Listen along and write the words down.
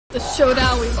The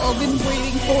showdown we've all been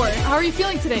waiting for. How are you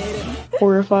feeling today, Aiden?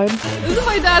 Horrified. This is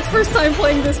my dad's first time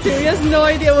playing this too. He has no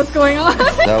idea what's going on.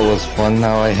 That was fun.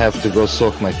 Now I have to go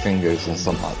soak my fingers in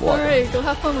some hot water. Alright, go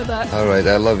have fun with that. Alright,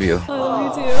 I love you. I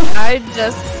love you too. I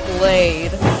just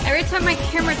slayed. Every time my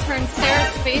camera turns,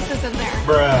 Sarah's face is in there.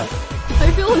 Bruh. How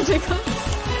you feeling, Jacob?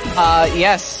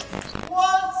 Yes.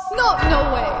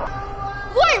 No way.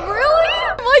 Wait, really?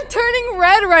 I'm like turning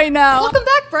red right now. Welcome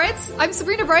back, Brites. I'm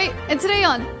Sabrina Brite, and today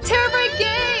on TeraBrite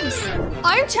Games,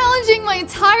 I'm challenging my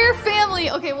entire family.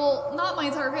 Okay, well, not my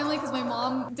entire family because my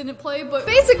mom didn't play, but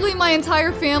basically my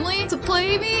entire family to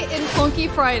play me in Funky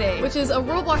Friday, which is a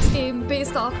Roblox game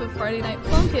based off of Friday Night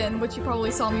Funkin, which you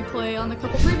probably saw me play on a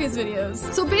couple previous videos.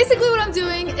 So basically what I'm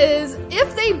doing is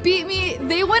if they beat me,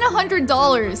 they win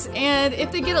 $100, and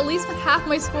if they get at least half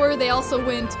my score, they also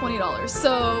win $20.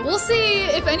 So we'll see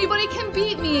if anybody can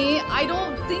beat me. I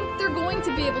don't think they're going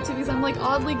to be able to because I'm like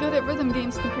oddly good at rhythm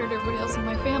games compared to everybody else in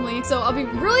my family. So I'll be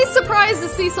really surprised to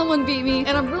see someone beat me,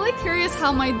 and I'm really curious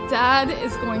how my dad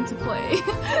is going to play.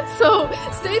 So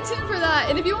stay tuned for that.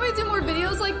 And if you want me to do more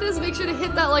videos like this, make sure to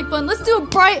hit that like button. Let's do a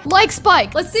bright like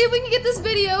spike. Let's see if we can get this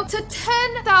video to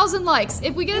 10,000 likes.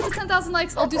 If we get it to 10,000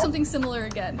 likes, I'll do something similar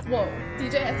again. Whoa,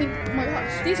 DJ, I think, oh my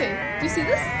gosh. DJ, do you see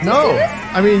this? Do you see this?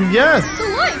 I mean, yes. The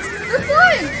lights, they're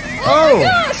flying. Oh my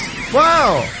gosh.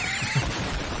 Wow.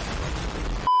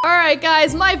 Alright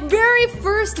guys, my very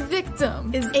first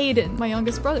victim is Aiden, my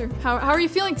youngest brother. How are you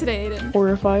feeling today, Aiden?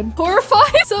 Horrified.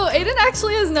 Horrified? So Aiden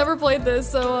actually has never played this,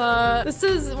 so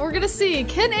we're gonna see.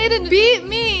 Can Aiden beat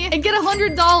me and get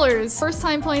 $100? First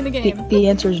time playing the game. The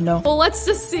answer is no. Well, let's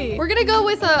just see. We're gonna go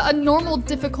with a normal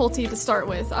difficulty to start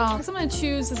with. So I'm gonna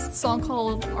choose this song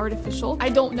called Artificial. I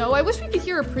don't know. I wish we could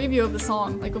hear a preview of the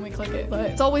song, like when we click it, but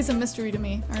it's always a mystery to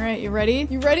me. Alright, you ready?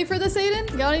 You ready for this, Aiden?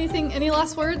 You got anything, any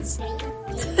last words?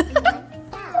 Look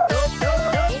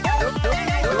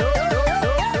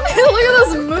at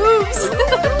those moves!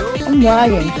 I'm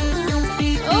lagging.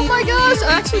 Oh my gosh, I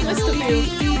actually missed a few.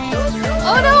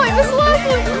 Oh no, I missed the last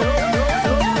one!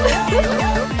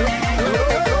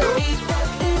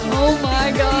 Oh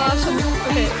my gosh.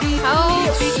 Okay,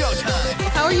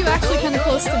 how are you actually kind of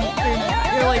close to me?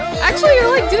 You're like, actually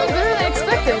you're like doing better than I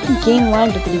expected. The game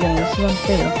lagged at the beginning, this is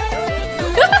unfair.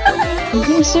 I'm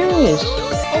being serious.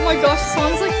 Oh my gosh, the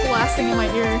song's like blasting in my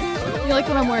ear. You like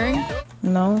what I'm wearing?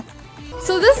 No.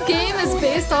 So this game is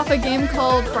based off a game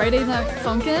called Friday Night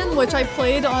Funkin, which I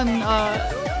played on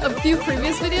a few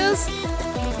previous videos,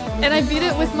 and I beat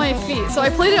it with my feet. So I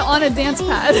played it on a dance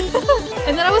pad,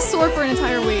 and then I was sore for an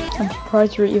entire week. I'm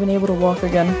surprised you're even able to walk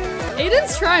again.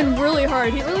 Aiden's trying really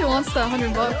hard. He really wants that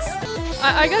 $100.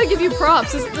 I gotta give you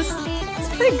props. It's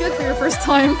pretty good for your first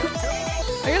time.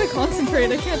 I gotta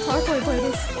concentrate. I can't talk while I play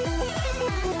this.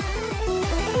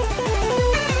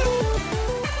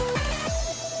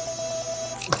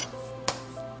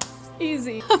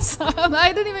 Easy. I'm sorry.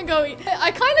 I didn't even go.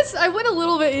 I went a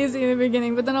little bit easy in the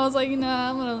beginning, but then I was like, nah,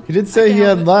 I'm gonna. He did say he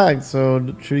had lag, so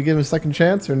should we give him a second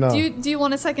chance or no? Do you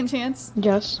want a second chance?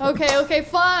 Yes. Okay,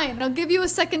 fine. I'll give you a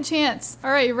second chance. All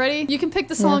right, you ready? You can pick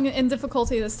the song in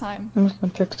difficulty this time. I'm just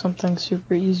gonna pick something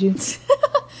super easy.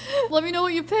 Let me know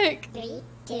what you pick. 3,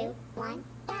 2, 1,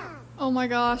 go. Oh my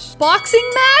gosh. Boxing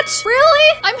match?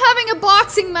 Really? I'm having a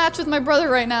boxing match with my brother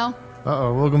right now.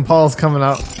 Uh-oh, Logan Paul's coming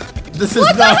out. This is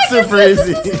What not the heck super is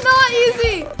easy. This is not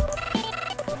easy.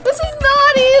 This is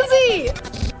not easy.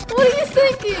 What are you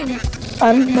thinking?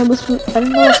 I didn't know this was a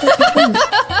thing.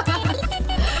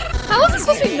 How is this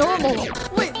supposed to be normal?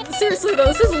 Wait, seriously though,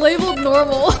 this is labeled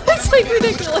normal. It's like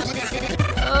ridiculous.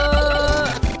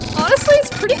 Honestly,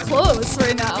 it's pretty close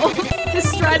right now. His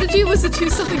strategy was to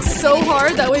choose something so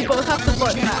hard that we both have to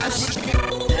button mash.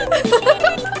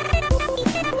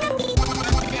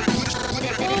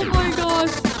 Oh my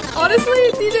gosh.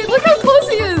 Honestly, DJ, look how close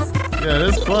he is! Yeah, it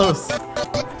is close.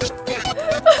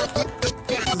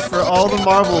 This is for all the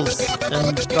marbles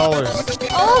and dollars.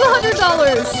 All the $100!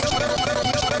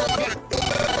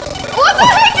 What the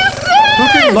heck is this?! Who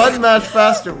can button match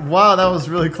faster? Wow, that was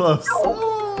really close.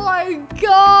 Oh my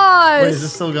gosh! Wait, is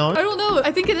this still going? I don't know.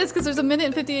 I think it is because there's a minute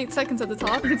and 58 seconds at the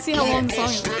top. You can see how long the song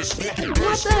is.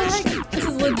 What the heck? This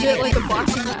is legit like a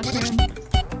boxing match, man.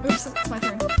 Oops, it's my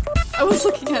turn. I was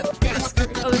looking at the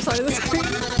screen, other side of the screen.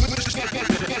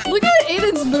 Look at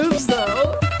Aiden's moves,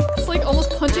 though. It's like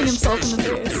almost punching himself in the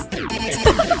face.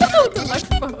 With the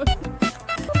microphone.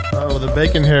 Oh, the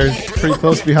bacon hair is pretty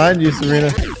close behind you,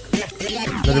 Serena.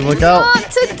 Better look out. Not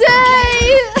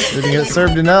today! You're gonna get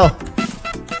served an L.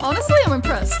 Honestly, I'm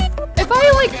impressed. If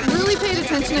I like really paid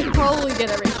attention, I could probably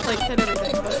get hit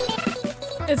everything,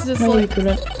 but it's just No, you like.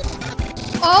 couldn't.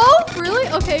 Oh, really?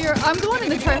 Okay, I'm going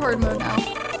into try hard mode now.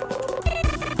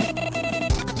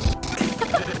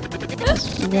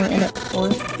 were in it before.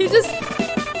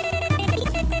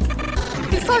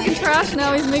 He's talking trash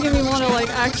now. He's making me want to like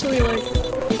actually like.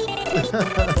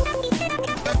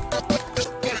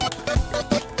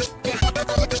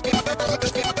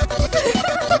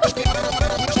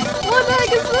 What the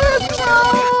heck is this? No!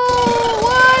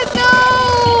 What? No!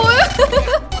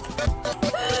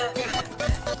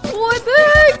 What the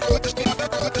heck?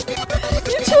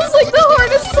 You chose like the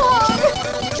hardest song.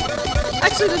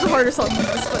 Actually, there's a harder song than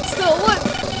this, but still, what?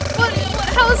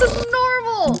 How is this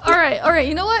normal? All right.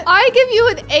 You know what? I give you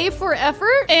an A for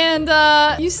effort, and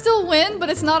you still win, but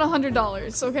it's not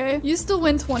 $100. Okay? You still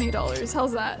win $20.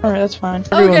 How's that? Alright, that's fine.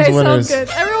 Everyone's Okay, winners. sounds good.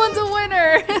 Everyone's a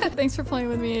winner. Thanks for playing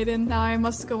with me, Aiden. Now I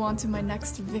must go on to my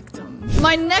next victim.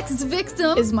 My next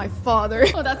victim is my father.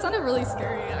 Oh, that sounded really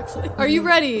scary, actually. Are you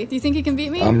ready? Do you think you can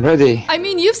beat me? I'm ready. I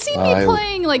mean, you've seen me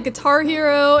playing like Guitar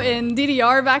Hero and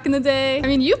DDR back in the day. I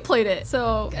mean, you've played it,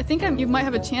 so I think you might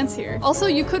have a chance here. Also,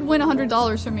 you could win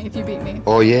 $100 from me if you beat me.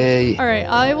 Oh yay! All right,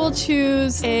 I'll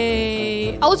choose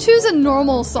a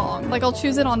normal song. Like I'll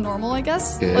choose it on normal, I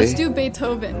guess. Okay. Let's do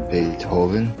Beethoven.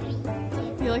 Beethoven.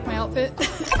 You like my outfit?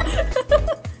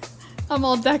 I'm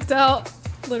all decked out,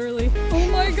 literally. Oh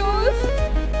my gosh.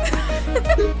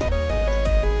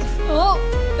 Oh,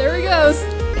 there he goes.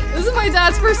 This is my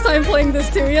dad's first time playing this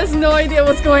too. He has no idea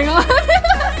what's going on. Oh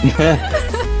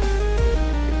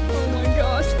my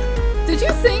gosh. Did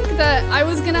you think that I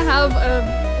was gonna have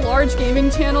a large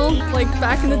gaming channel like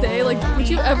back in the day? Like, would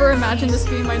you ever imagine this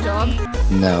being my job?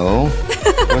 No,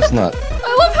 of course not.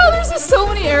 I love how there's just so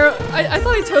many arrows. I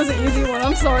thought I chose an easy one.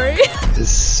 I'm sorry. There's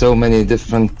so many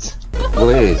different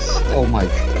ways. Oh my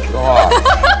god.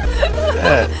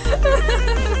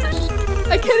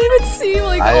 I can't even see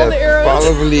like I all the have arrows.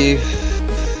 probably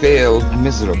failed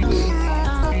miserably.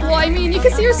 Well, I mean, you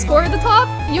can see your score at the top.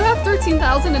 You have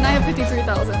 13,000 and I have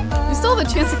 53,000. You still have a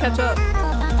chance to catch up.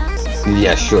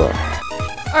 Yeah, sure.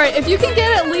 Alright, if you can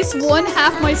get at least one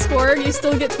half my score, you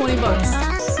still get 20 bucks.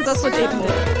 Because that's what Aiden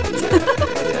did.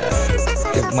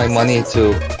 Give my money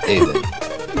to Aiden.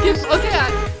 Okay,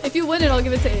 if you win it, I'll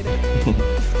give it to Aiden.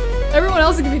 Everyone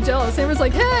else is gonna be jealous. Everyone's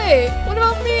like, hey, what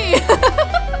about me?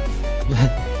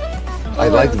 I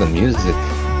like the music.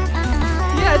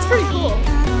 Yeah, it's pretty cool.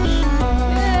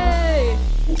 Yay!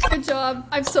 Good job.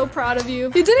 I'm so proud of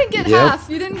you. You didn't get half.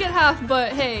 You didn't get half,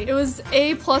 but hey, it was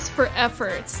A+ for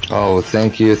effort. Oh,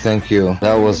 thank you.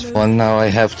 That was fun. Now I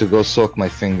have to go soak my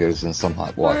fingers in some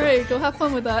hot water. Alright, go have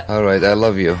fun with that. Alright, I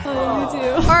love you. Oh, you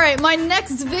too. Alright, my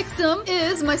next victim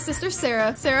is my sister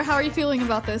Sarah. Sarah, how are you feeling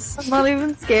about this? I'm not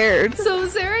even scared. So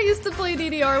Sarah used to play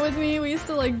DDR with me. We used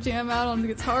to like jam out on the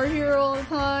Guitar Hero all the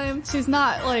time. She's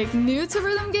not like new to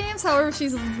rhythm games. However,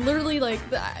 she's literally like,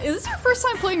 is this her first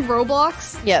time playing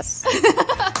Roblox? Yes.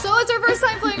 So it's her first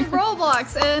time playing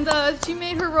Roblox, and she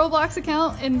made her Roblox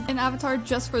account and an avatar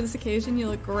just for this occasion. You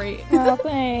look great. Oh,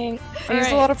 thanks. I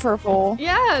use a lot of purple.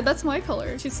 Yeah, that's my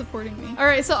color. She's supporting me. All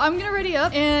right, so I'm gonna ready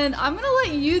up, and I'm gonna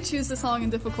let you choose the song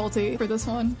and difficulty for this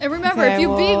one. And remember, if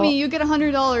you beat me, you get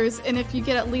 $100, and if you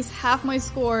get at least half my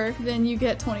score, then you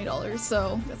get $20.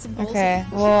 So that's a goal. Okay.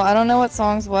 Well, I don't know what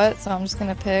song's what, so I'm just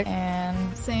gonna pick,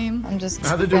 and same. I'm just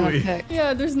Neither do gonna we. pick.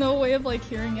 Yeah, the's no way of like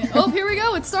hearing it. Oh, here we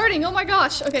go. It's starting. Oh my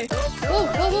gosh. Okay. Whoa.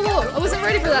 I wasn't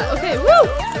ready for that. Okay. Woo.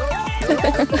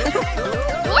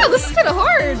 Wow, this is kind of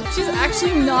hard. She's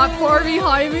actually not far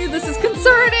behind me. This is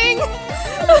concerning.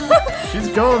 She's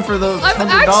going for those I'm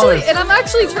 $100.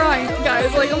 actually trying,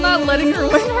 guys. Like, I'm not letting her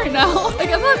win right now. Like,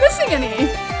 I'm not missing any.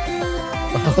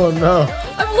 Oh no.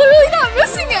 I'm literally not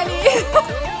missing any.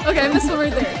 Okay, I missed one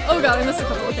right there. Oh god, I missed a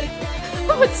couple. Okay.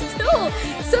 Oh, it's still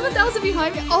 7,000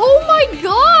 behind me. Oh my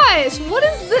gosh, what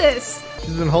is this?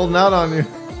 She's been holding out on you.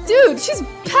 Dude, she's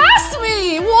past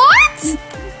me. What?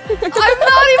 I'm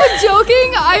not even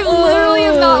joking. I literally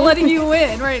am not letting you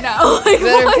win right now. Like, You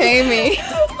better what? pay me.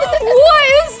 What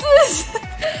is this?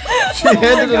 She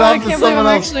handed it God, I off to can't believe someone I'm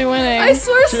else. actually winning. I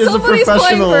swear She is a somebody's playing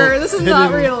professional her. This is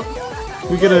not hidden- real.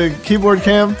 We get a keyboard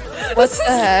cam. What the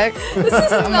heck? This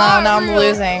is not Now I'm real.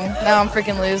 losing. Now I'm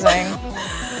freaking losing.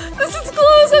 This is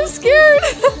close. I'm scared.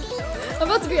 I'm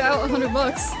about to be out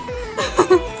 $100.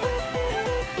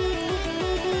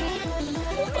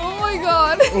 Oh my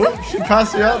god. Oh, she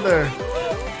passed you out there.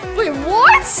 Wait,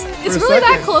 what? It's a really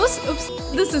that second. close? Oops.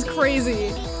 This is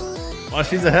crazy. Oh,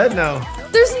 she's ahead now.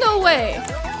 There's no way.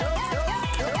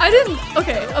 I didn't.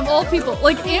 Okay, of all people.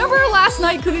 Like, Amber last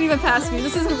night couldn't even pass me.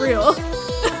 This isn't real.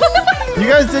 You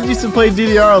guys used to play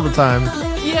DDR all the time.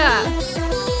 Yeah.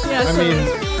 Yeah, I so. mean,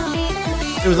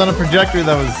 it was on a projector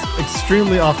that was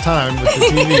extremely off time with the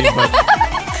TV, but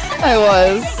I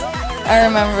was. I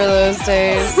remember those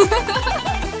days.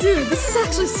 Dude, this is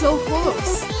actually so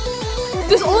close.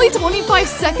 There's only 25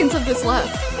 seconds of this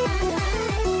left.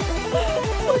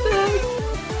 What the heck?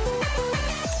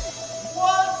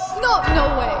 No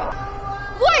way.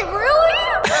 Wait, really?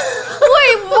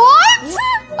 Wait, what?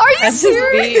 Are you I just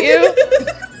serious? beat you.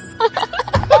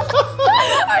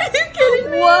 Are you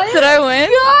kidding me? What? Did I win?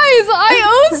 Guys,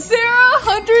 I owe Sarah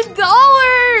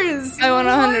 $100. I won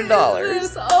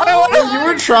 $100. Oh You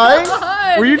were trying?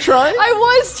 God. Were you trying? I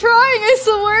was trying, I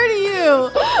swear to you.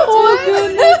 What?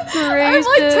 I'm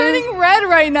like turning red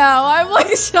right now. I'm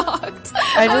like shocked.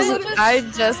 I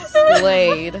just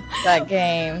slayed that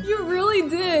game. You really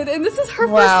did. And this is her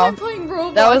first Wow. time playing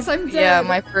Roblox. That was I'm dead. yeah,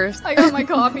 my first. I got my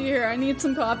coffee here. I need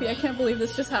some coffee. I can't believe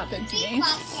this just happened to me.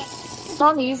 It's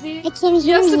not easy. I can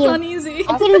hear Yes, it's you. uneasy.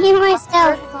 I can hear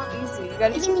myself. It's not easy. You I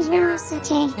gotta can hear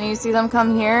myself. Okay. when you see them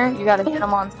come here, you gotta hit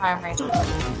them on time right now.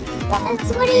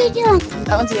 What are you doing?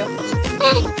 That one's you.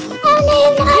 Oh,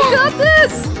 no, You got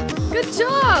this. Good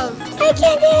job. I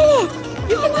can't do it.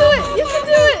 You can do it. You can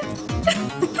do it.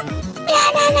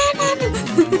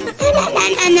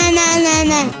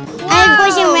 No. I'm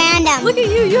pushing random. Look at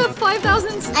you. You have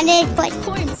 5,000 I did push.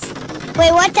 points.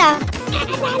 Wait, what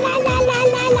the?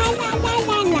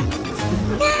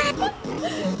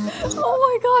 Oh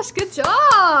my gosh, good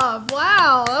job!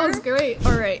 Wow, that was great.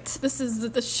 Alright, this is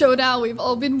the showdown we've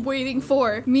all been waiting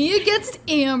for. Me against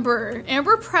Amber.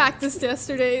 Amber practiced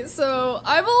yesterday, so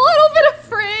I'm a little bit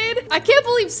afraid. I can't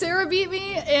believe Sarah beat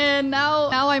me, and now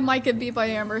I might get beat by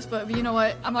Amber's, but you know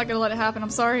what? I'm not gonna let it happen. I'm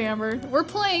sorry, Amber. We're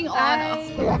playing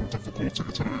on...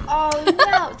 Oh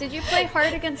no! Did you play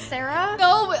hard against Sarah?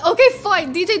 No, okay,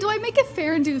 fine. DJ, do I make it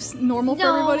fair and do normal for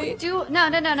everybody? No.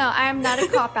 I'm not a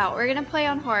cop out. We're gonna play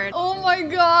on hard. Oh my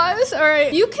gosh.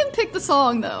 Alright, you can pick the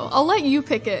song though. I'll let you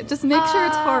pick it. Just make sure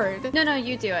it's hard. No,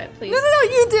 you do it, please. No,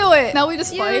 you do it. Now we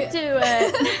just You fight. do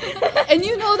it. And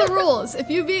you know the rules. If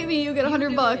you beat me, you get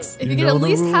 $100. If you get know at the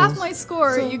least half rules. my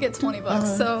score, you get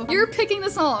 $20. So you're picking the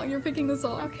song. You're picking the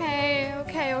song. Okay.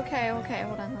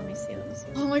 Hold on, let me see.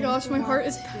 Oh my gosh, my heart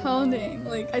is pounding.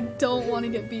 Like, I don't want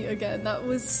to get beat again. That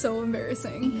was so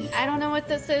embarrassing. I don't know what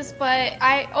this is, but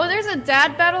there's a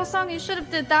dad battle song. You should have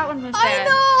did that one with I Dad.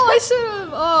 know! I should have.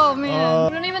 Oh man. I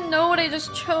don't even know what I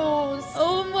just chose.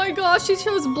 Oh my gosh, she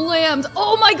chose Blammed.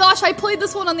 Oh my gosh, I played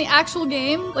this one on the actual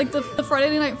game, like the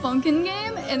Friday Night Funkin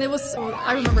game, and it was so,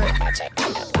 I remember it.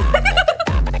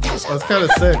 That's kind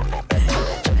of sick.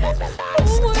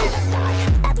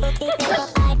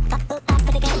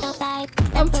 Oh my.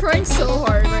 I'm trying so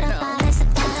hard right now.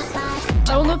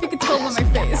 I don't know if you can tell by my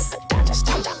face.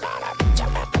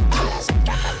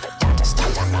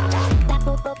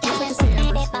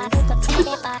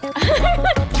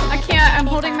 I can't. I'm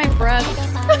holding my breath.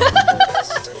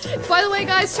 By the way,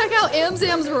 guys, check out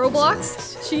Amzam's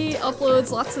Roblox. She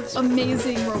uploads lots of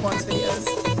amazing Roblox videos.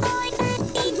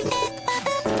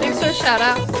 Thanks for the shout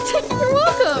out. You're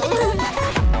welcome.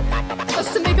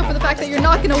 That's to make up for the fact that you're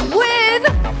not gonna win.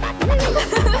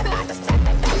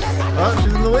 Oh,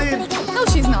 she's in the lead. No,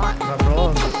 she's not. Not for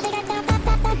long.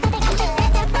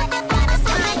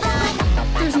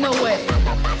 There's no way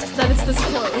that it's this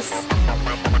close.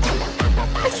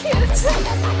 I can't.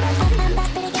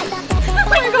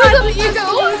 My rhythm ego.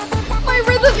 My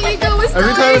rhythm ego is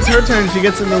Every time dying. it's her turn, she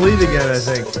gets in the lead again, I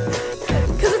think.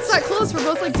 Because it's that close, we're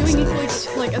both like doing equally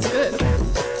like as good.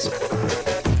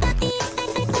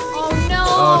 Oh no!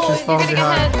 Oh, she's falling You're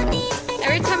gonna behind. get ahead.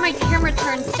 Every time my camera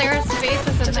turns, Sarah's face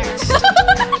is in there.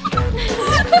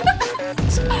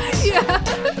 Yeah.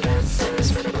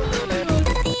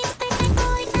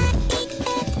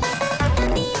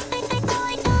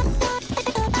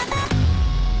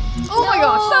 Oh my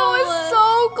gosh, that was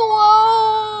so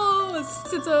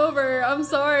close. It's over. I'm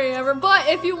sorry, Ever. But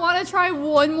if you want to try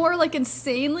one more like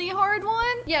insanely hard one,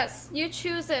 Yes, you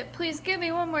choose it. Please give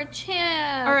me one more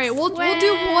chance. all right, we'll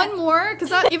do one more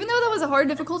because even though that was a hard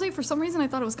difficulty, for some reason I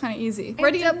thought it was kind of easy.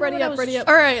 Ready up.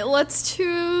 All right, let's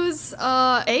choose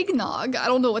eggnog. I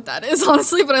don't know what that is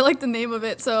honestly, but I like the name of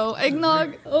it. So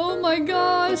eggnog. Oh my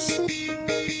gosh. All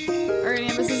right,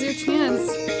 Amber, this is your chance.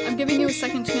 I'm giving you a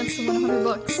second chance to win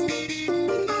 $100.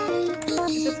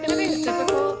 Is this gonna be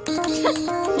difficult?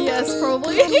 Yes,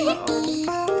 probably.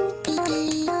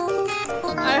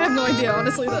 I have no idea,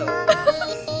 honestly, though.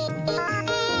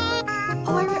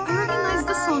 Oh, I recognize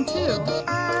this song, too.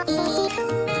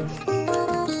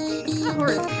 It's kind of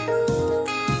hard.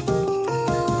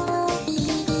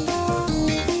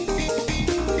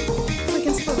 It's like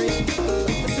inspiration.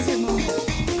 Like, this is your moment.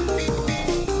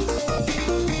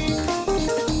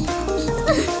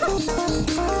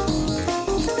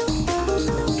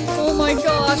 Oh my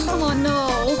gosh, come on, no.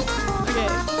 Okay.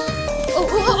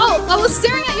 Oh, I was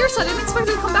staring at your side. I didn't expect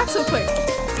it to come back so quick.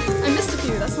 I missed a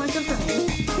few. That's not good for me.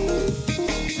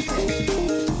 Okay.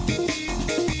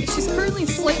 She's currently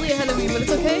slightly ahead of me, but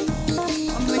it's okay. I'm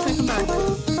gonna make my comeback.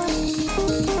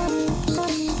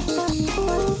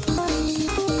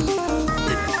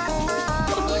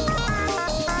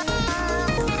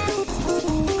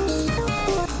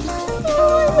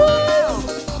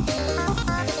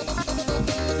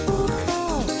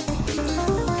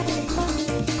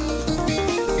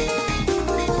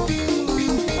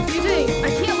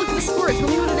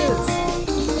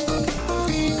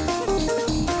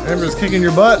 Amber's kicking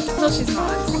your butt. No, she's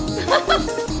not.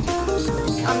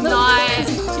 I'm not.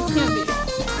 She can't be.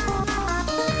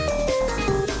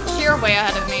 You're way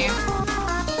ahead of me.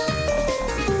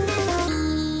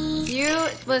 You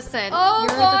listen. Oh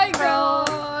you're my the pro.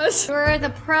 gosh. You're the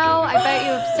pro. I bet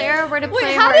you if Sarah were to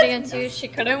play how hard did- against you, she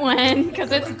couldn't win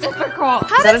because it's difficult.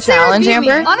 How Is that did a Sarah challenge, beat me?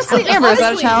 Amber? Honestly, Amber, is that a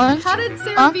honestly, challenge? How did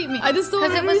Sarah Huh? beat me? I just don't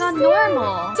Because it was on understand.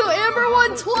 normal. So Amber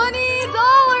won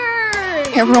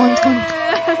 $20. Amber won 20.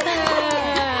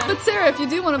 But Sarah, if you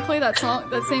do want to play that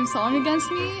same song against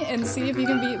me and see if you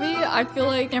can beat me, I feel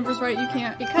like Amber's right. You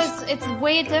can't. Because it's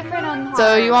way different on hard.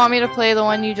 So you want me to play the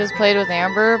one you just played with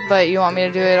Amber, but you want me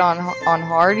to do it on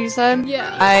hard, you said?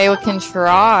 Yeah. I can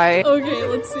try. Okay,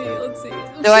 let's see. Let's see.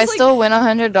 Do I still win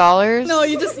 $100? No,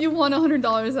 you won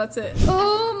 $100. That's it.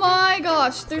 Oh my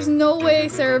gosh, there's no way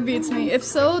Sarah beats me. If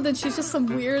so, then she's just some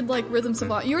weird like rhythm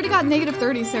savant. You already got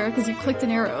 -30, Sarah, because you clicked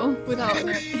an arrow without an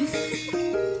arrow.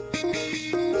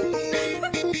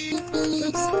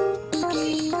 Oops.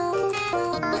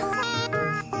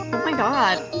 Oh my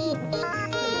god.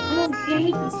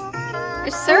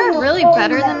 Is Sarah really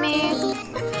better than me?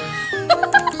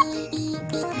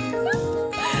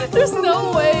 There's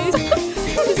no way.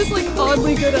 She's just like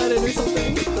oddly good at it or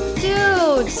something.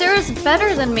 Dude, Sarah's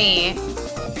better than me.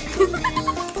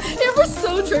 Amber's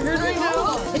so triggered right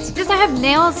now. It's because I have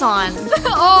nails on.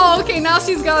 Oh, okay, now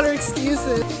she's got her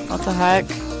excuses. What the heck?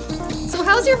 So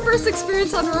how's your first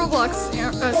experience on Roblox,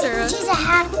 Sarah? She's a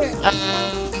hacker.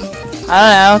 I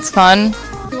don't know, it's fun.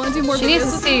 You want to do more She needs to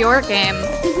videos? see your game.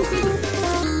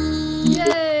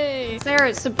 Yay!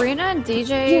 Sarah, Sabrina and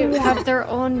DJ have their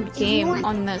own game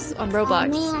on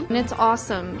Roblox. And it's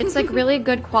awesome. It's like really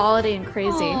good quality and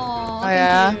crazy. Aw,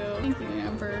 yeah? Thank you,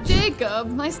 Amber. Jacob,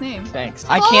 nice name. Thanks.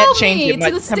 I Follow can't change me it. My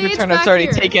to the stage temperature back is already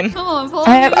here. taken. Come on, follow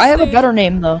I me have to the I have a stage. better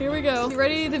name though. Here we go. You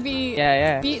ready to be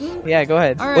Yeah. beaten? Yeah, go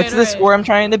ahead. All right, What's the all right. score I'm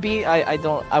trying to beat? I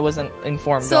wasn't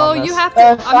informed So on this. you have to.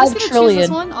 I'm just 5 gonna choose this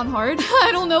trillion. one on hard. I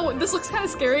don't know. This looks kind of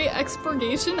scary.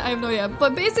 Expurgation. I have no idea.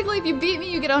 But basically, if you beat me,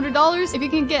 you get $100. If you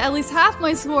can get at least half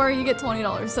my score, you get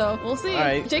 $20. So we'll see. All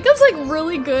right. Jacob's like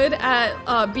really good at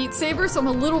Beat Saber, so I'm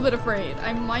a little bit afraid.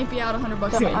 I might be out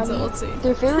 $100 again. So let's see.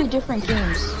 They're very different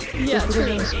games. Yeah,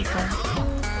 true.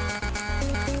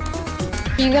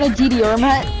 You got a DDR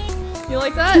mat? You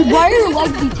like that? Dude, why are your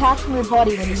legs detached from your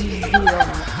body when you use DDR mat?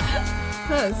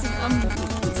 Because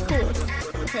it's cool.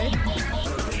 Okay.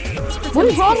 What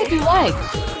is wrong with your legs?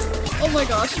 Oh my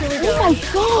gosh. Here we go.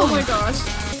 Oh my god! Oh my gosh.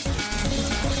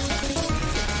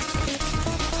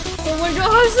 Oh my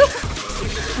gosh.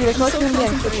 Dude, I thought So you were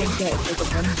getting concentrated. freaking dead.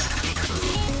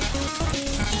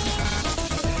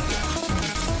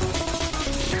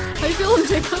 How you feeling,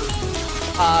 Jacob?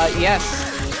 Yes.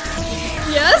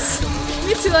 Yes?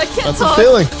 Me too. I can't That's talk. a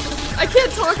feeling. I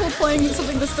can't talk while playing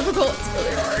something this difficult. It's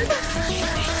really hard.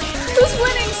 Who's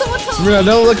winning? Someone tell me. Sabrina,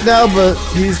 don't look now, but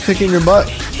he's kicking your butt.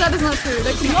 That is not true.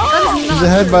 That is not He's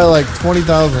ahead true. by like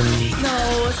 20,000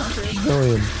 No, that's not true.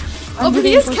 billion. Oh, but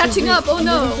he is catching up. Oh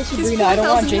no. He's Sabrina, I don't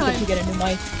want 4,000 Jacob to behind. get a new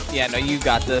mic. Yeah, no, you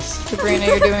got this. Sabrina,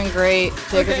 you're doing great.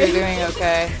 Jacob, Okay. you're doing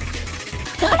okay.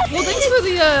 Well, thanks for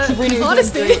the Sabrina, you're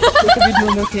honesty. doing great. Jacob, you're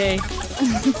doing okay.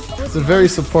 It's a very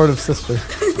supportive sister.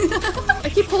 I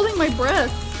keep holding my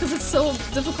breath because it's so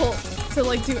difficult to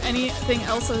like do anything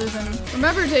else other than.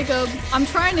 Remember, Jacob, I'm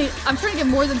trying to get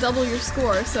more than double your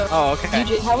score. So Oh, okay.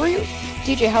 DJ, how are you?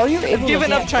 DJ, how are you able I've given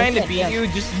to up trying to get beat that? you,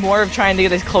 just more of trying to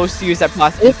get as close to you as I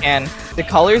possibly can. The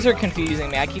colors are confusing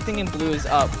me. I keep thinking blue is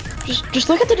up. Just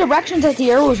look at the directions that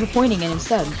the arrows were pointing in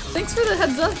instead. thanks for the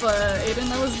heads up, Aiden.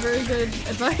 That was very good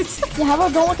advice. Yeah, how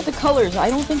about don't look at the colors? I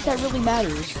don't think that really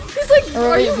matters. He's like,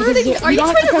 are you because rooting? you Are you don't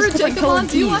have trying to to press root different Jacob on?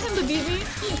 colored Do you keys. want him to beat me?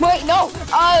 Wait, no.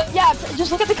 Yeah, just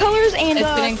look at the colors and It's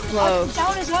getting close.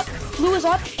 down is up, blue is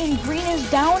up, and green is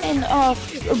down, and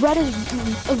red is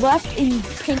left, and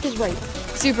pink is right.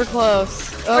 Super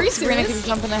close. Oh, Are you Sabrina serious? keeps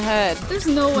jumping ahead. There's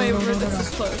no way we're this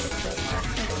close.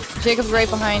 Jacob's right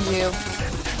behind you.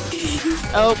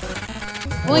 Oh,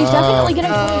 Well, he's definitely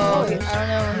getting I colors. don't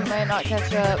know. He might not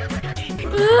catch up.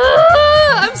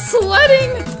 I'm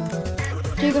sweating.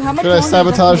 Jacob, how much Should I longer is left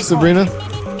in sabotage the car? Sabrina?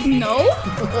 No.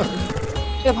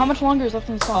 Jacob, how much longer is left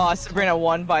in the song? Sabrina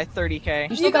won by 30K.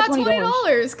 You still You got $20.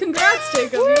 $20. Congrats,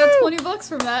 Jacob. You got 20 bucks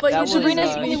from that. But That you was, Sabrina's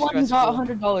uh, the only one who got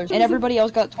 $100, and everybody else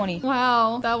got 20.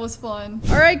 Wow, that was fun.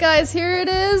 All right, guys, here it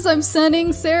is. I'm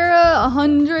sending Sarah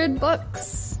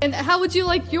 $100. And how would you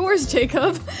like yours,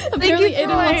 Jacob? Apparently, Aiden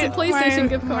wants a PlayStation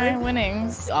gift My card.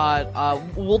 winnings.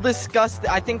 We'll discuss.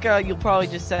 I think you'll probably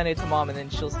just send it to mom and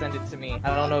then she'll send it to me.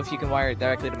 I don't know if you can wire it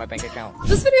directly to my bank account.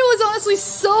 This video was honestly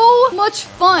so much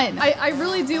fun. I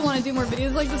really do want to do more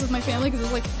videos like this with my family because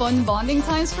it's like fun bonding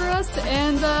times for us.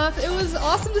 And it was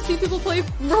awesome to see people play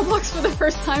Roblox for the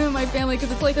first time in my family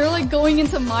because it's like they're like going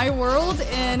into my world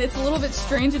and it's a little bit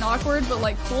strange and awkward but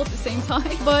like cool at the same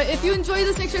time. But if you enjoyed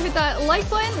this, make sure to hit that like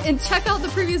button and check out the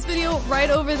previous video right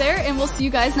over there and we'll see you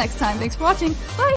guys next time. Thanks for watching. Bye!